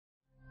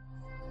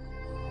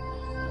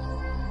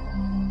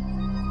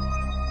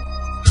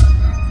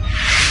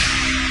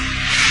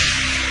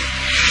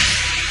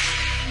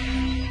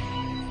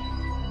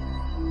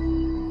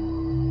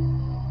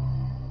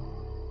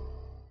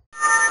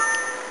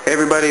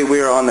everybody,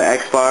 we are on the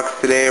Xbox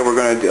today. We're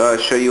going to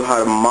show you how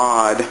to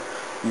mod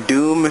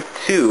Doom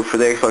 2 for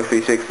the Xbox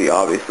 360,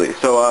 obviously.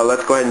 So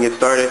let's go ahead and get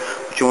started.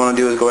 What you want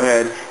to do is go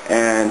ahead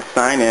and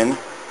sign in.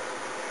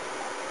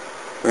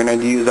 We're going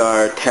to use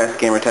our test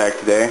gamer tag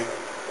today.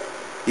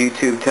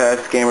 YouTube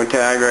test gamer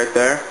tag right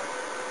there.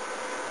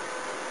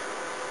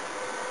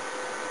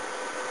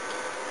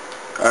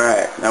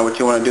 Alright, now what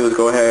you want to do is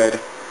go ahead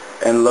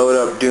and load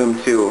up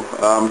Doom 2.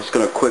 I'm just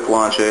going to quick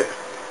launch it.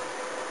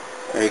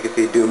 There you can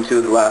see Doom 2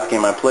 is the last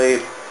game I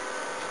played.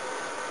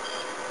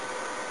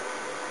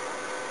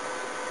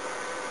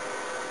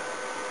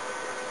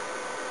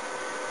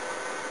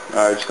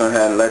 Alright, just go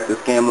ahead and let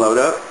this game load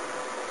up.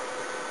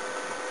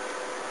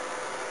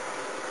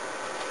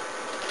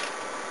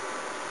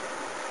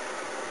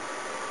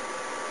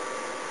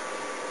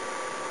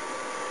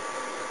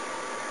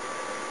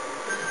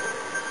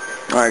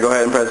 Alright, go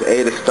ahead and press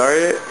A to start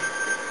it.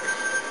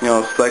 You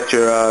know, select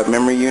your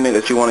memory unit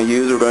that you want to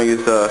use. We're going to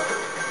use the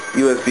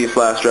USB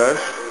flash drive.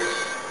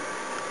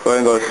 Go ahead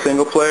and go to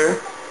single player.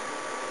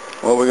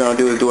 What we're going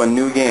to do is do a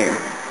new game,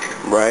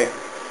 right?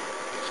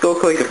 Just go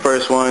click the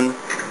first one.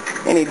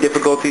 Any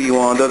difficulty you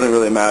want, doesn't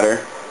really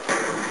matter.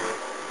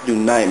 Do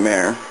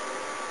Nightmare.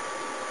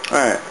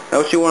 Alright, now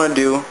what you want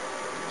to do,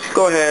 just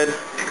go ahead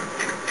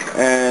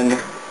and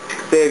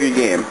save your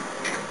game.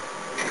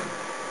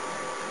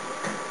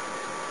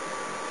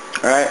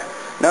 Alright,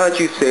 now that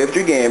you've saved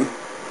your game,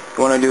 what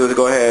you want to do is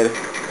go ahead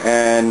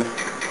and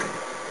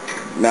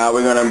now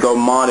we're going to go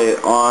mod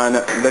it on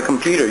the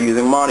computer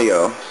using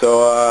Modio.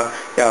 So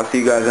yeah, I'll see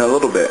you guys in a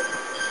little bit.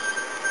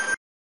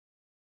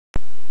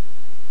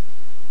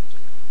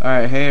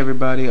 Alright, hey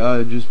everybody,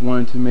 just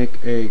wanted to make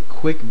a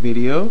quick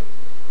video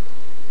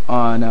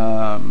on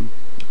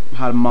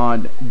how to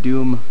mod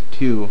Doom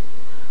 2.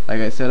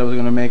 Like I said, I was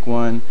going to make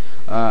one.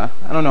 I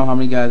don't know how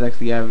many guys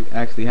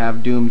actually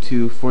have Doom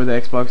 2 for the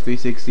Xbox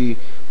 360,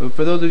 but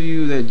for those of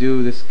you that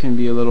do, this can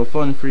be a little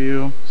fun for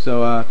you.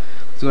 So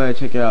let's go ahead and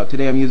check it out.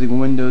 Today I'm using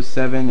Windows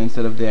 7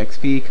 instead of the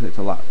XP because it's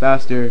a lot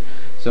faster.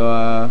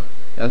 So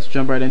let's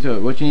jump right into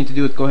it. What you need to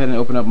do is go ahead and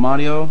open up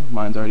Modio.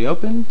 Mine's already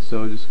open,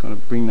 so just going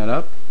to bring that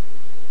up.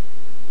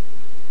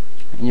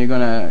 And you're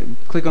going to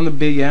click on the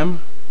big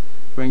M,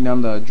 bring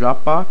down the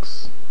drop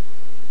box.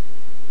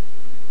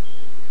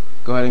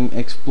 Go ahead and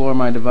explore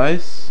my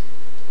device.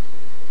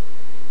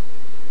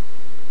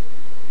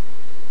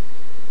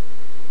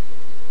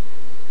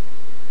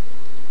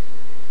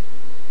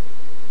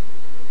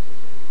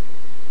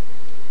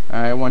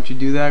 Alright, once you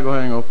do that, go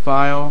ahead and go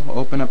File,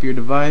 open up your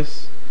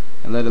device,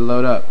 and let it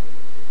load up.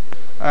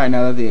 Alright,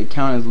 now that the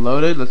account is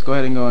loaded, let's go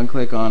ahead and go and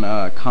click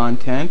on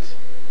Content.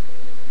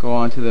 Go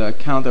on to the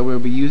account that we'll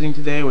be using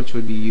today, which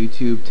would be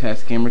YouTube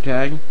Test Gamer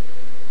Tag.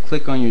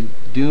 Click on your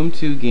Doom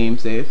 2 game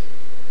save.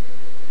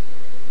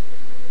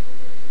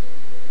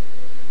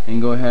 And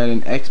go ahead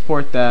and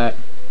export that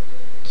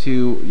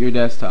to your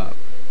desktop.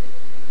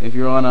 If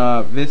you're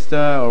on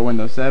Vista or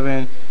Windows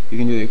 7, you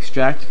can do the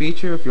extract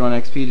feature. If you're on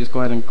XP, just go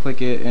ahead and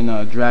click it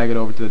and drag it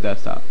over to the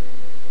desktop.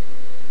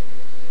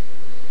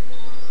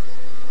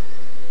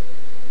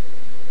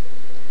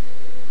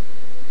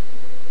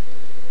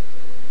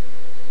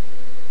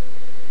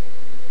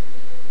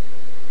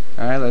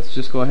 Alright, let's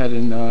just go ahead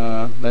and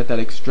let that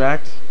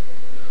extract.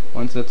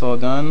 Once that's all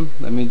done,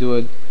 let me do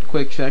a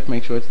quick check,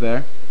 make sure it's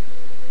there.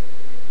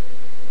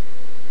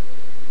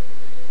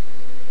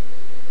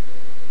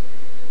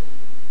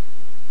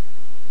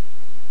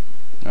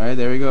 Alright,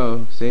 there we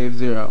go, save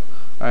 0.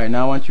 Alright,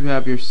 now once you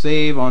have your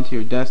save onto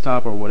your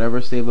desktop or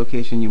whatever save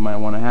location you might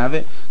want to have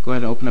it, go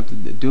ahead and open up the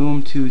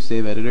Doom 2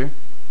 save editor.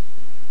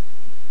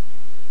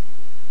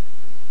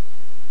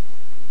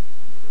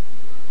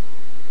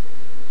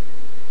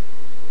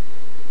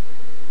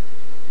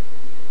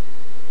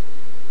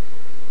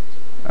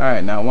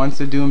 Alright, now once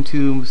the Doom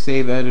 2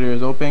 save editor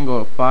is open,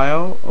 go to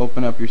File,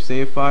 open up your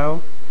save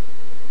file.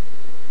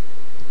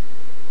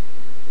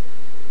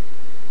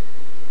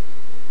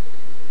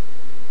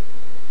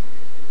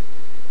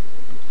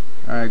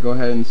 Alright, go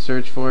ahead and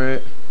search for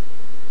it.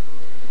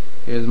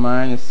 Here's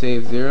mine, it's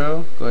save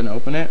 0. Go ahead and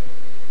open it.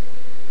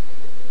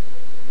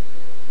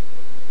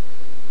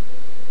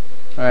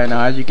 Alright,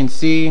 now as you can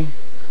see,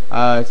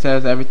 it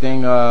says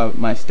everything,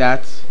 my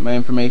stats, my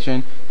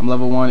information. I'm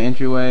level 1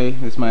 entryway.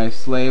 This is my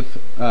slave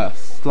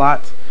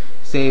slot,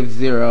 save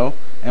 0,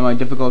 and my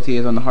difficulty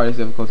is on the hardest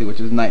difficulty, which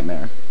is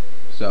Nightmare.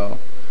 So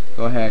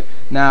go ahead.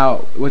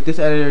 Now with this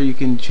editor, you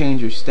can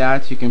change your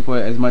stats. You can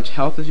put as much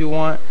health as you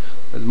want,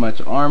 as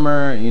much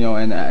armor, you know,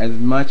 and as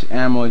much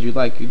ammo as you'd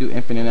like. You do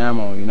infinite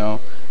ammo, you know.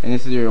 And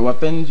this is your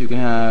weapons. You can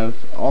have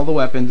all the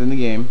weapons in the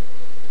game.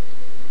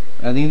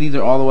 I think these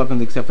are all the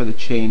weapons except for the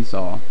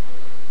chainsaw.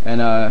 And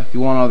if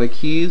you want all the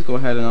keys, go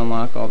ahead and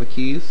unlock all the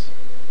keys.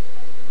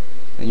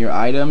 And your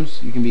items,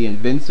 you can be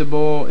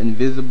invincible,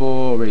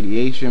 invisible,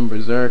 radiation,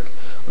 berserk.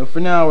 But for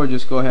now, we'll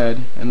just go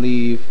ahead and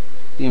leave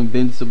the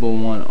invincible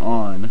one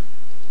on.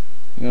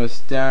 You know,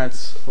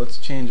 stats, let's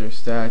change our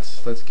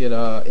stats. Let's get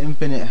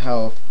infinite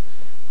health.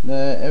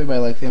 Everybody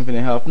likes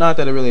infinite health. Not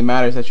that it really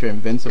matters that you're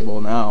invincible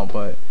now,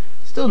 but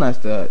still nice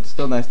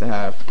to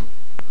have.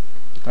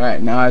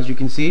 Alright, now as you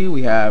can see,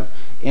 we have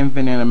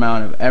infinite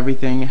amount of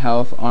everything,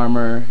 health,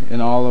 armor,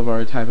 and all of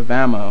our type of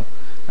ammo.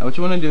 Now what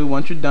you want to do,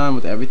 once you're done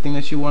with everything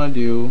that you want to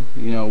do,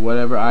 you know,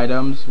 whatever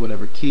items,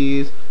 whatever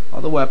keys,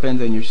 all the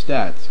weapons, and your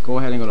stats, go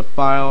ahead and go to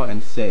File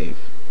and Save.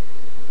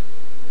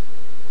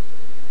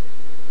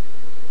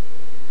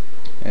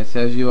 And it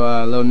says you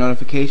a little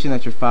notification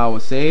that your file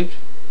was saved.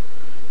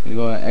 You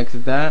go ahead and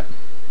exit that.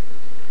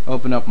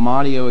 Open up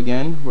Modio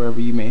again, wherever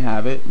you may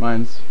have it.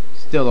 Mine's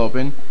still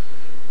open.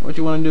 What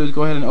you want to do is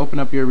go ahead and open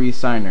up your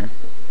resigner.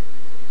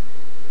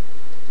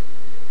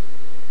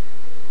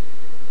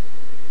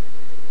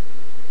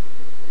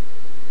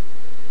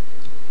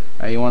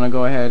 Alright, you want to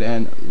go ahead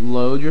and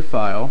load your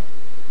file.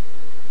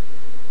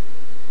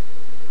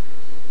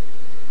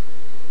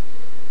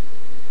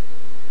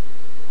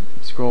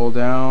 Scroll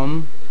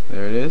down.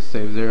 There it is,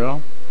 save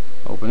 0.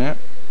 Open it.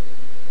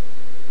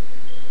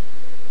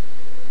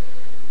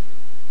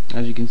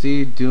 As you can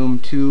see, Doom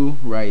 2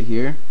 right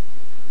here.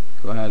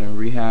 Go ahead and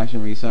rehash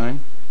and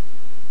resign.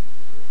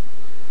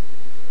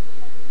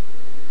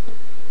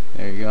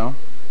 There you go.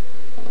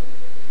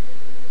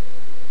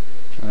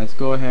 Let's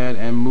go ahead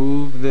and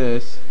move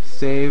this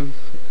save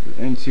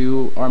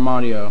into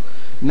Armadio.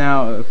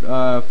 Now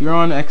if you're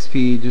on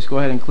XP, just go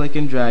ahead and click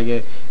and drag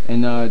it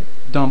and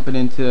dump it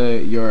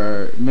into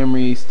your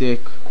memory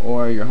stick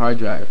or your hard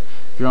drive.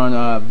 If you're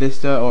on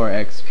Vista or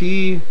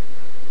XP,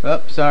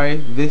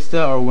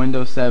 Vista or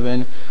Windows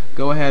 7,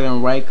 go ahead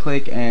and right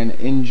click and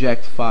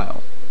inject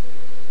file.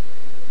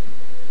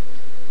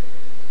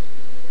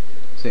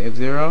 Save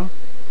 0.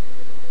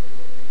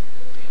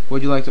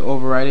 Would you like to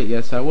overwrite it?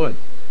 Yes, I would.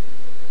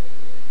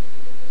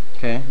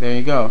 Okay, there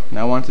you go.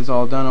 Now once it's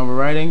all done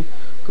overwriting,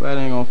 go ahead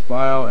and go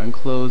File and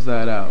close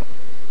that out.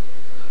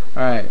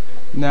 Alright,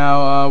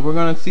 now we're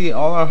going to see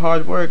all our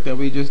hard work that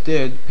we just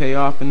did pay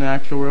off in the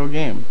actual real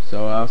game.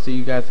 So I'll see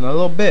you guys in a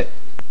little bit.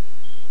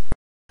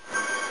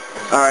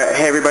 Alright,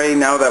 hey everybody,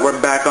 now that we're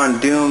back on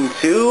Doom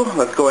 2,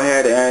 let's go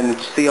ahead and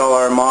see all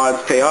our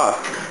mods pay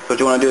off. So what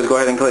you want to do is go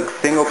ahead and click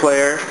single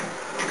player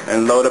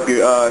and load up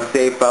your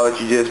save file that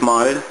you just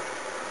modded.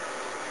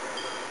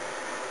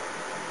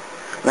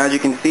 Now as you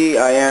can see,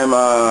 I am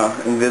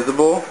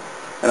invisible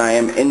and I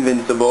am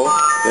invincible.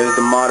 There's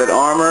the modded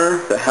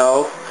armor, the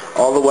health,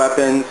 all the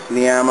weapons,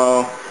 the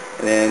ammo,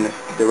 and then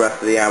the rest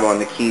of the ammo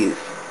and the keys.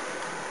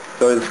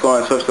 So just go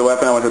and switch the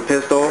weapon. I want the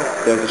pistol.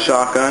 There's a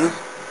shotgun.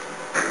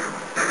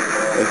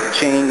 There's a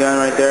chain gun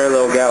right there, a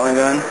little Gatling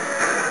gun.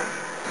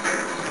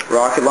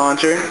 Rocket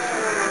launcher.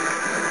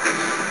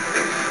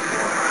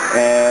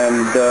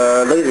 And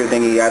the laser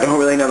thingy. I don't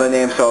really know the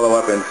names to all the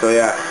weapons. So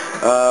yeah,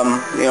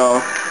 you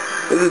know,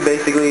 this is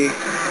basically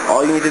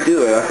all you need to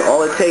do. That's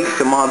all it takes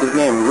to mod this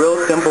game.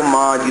 Real simple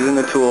mod using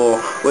the tool,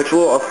 which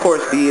will of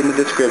course be in the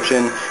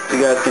description. So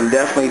you guys can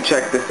definitely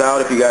check this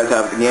out if you guys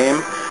have the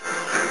game.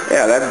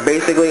 Yeah, that's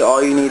basically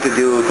all you need to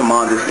do to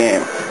mod this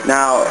game.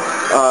 Now,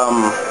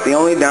 the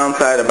only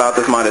downside about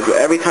this mod is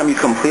every time you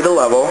complete a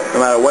level, no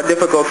matter what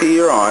difficulty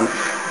you're on,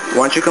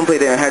 once you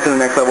complete it and head to the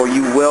next level,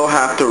 you will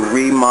have to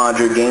remod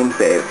your game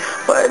save.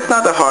 But it's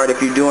not that hard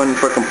if you're doing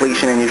for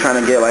completion and you're trying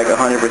to get like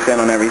 100%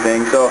 on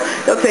everything. So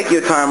it'll take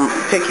you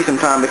some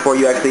time before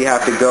you actually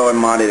have to go and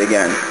mod it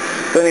again.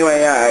 So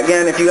anyway, yeah,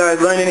 again, if you guys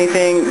learned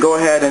anything, go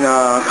ahead and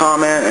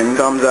comment and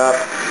thumbs up.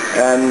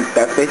 And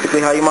that's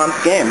basically how you mod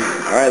this game.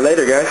 Alright,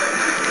 later guys.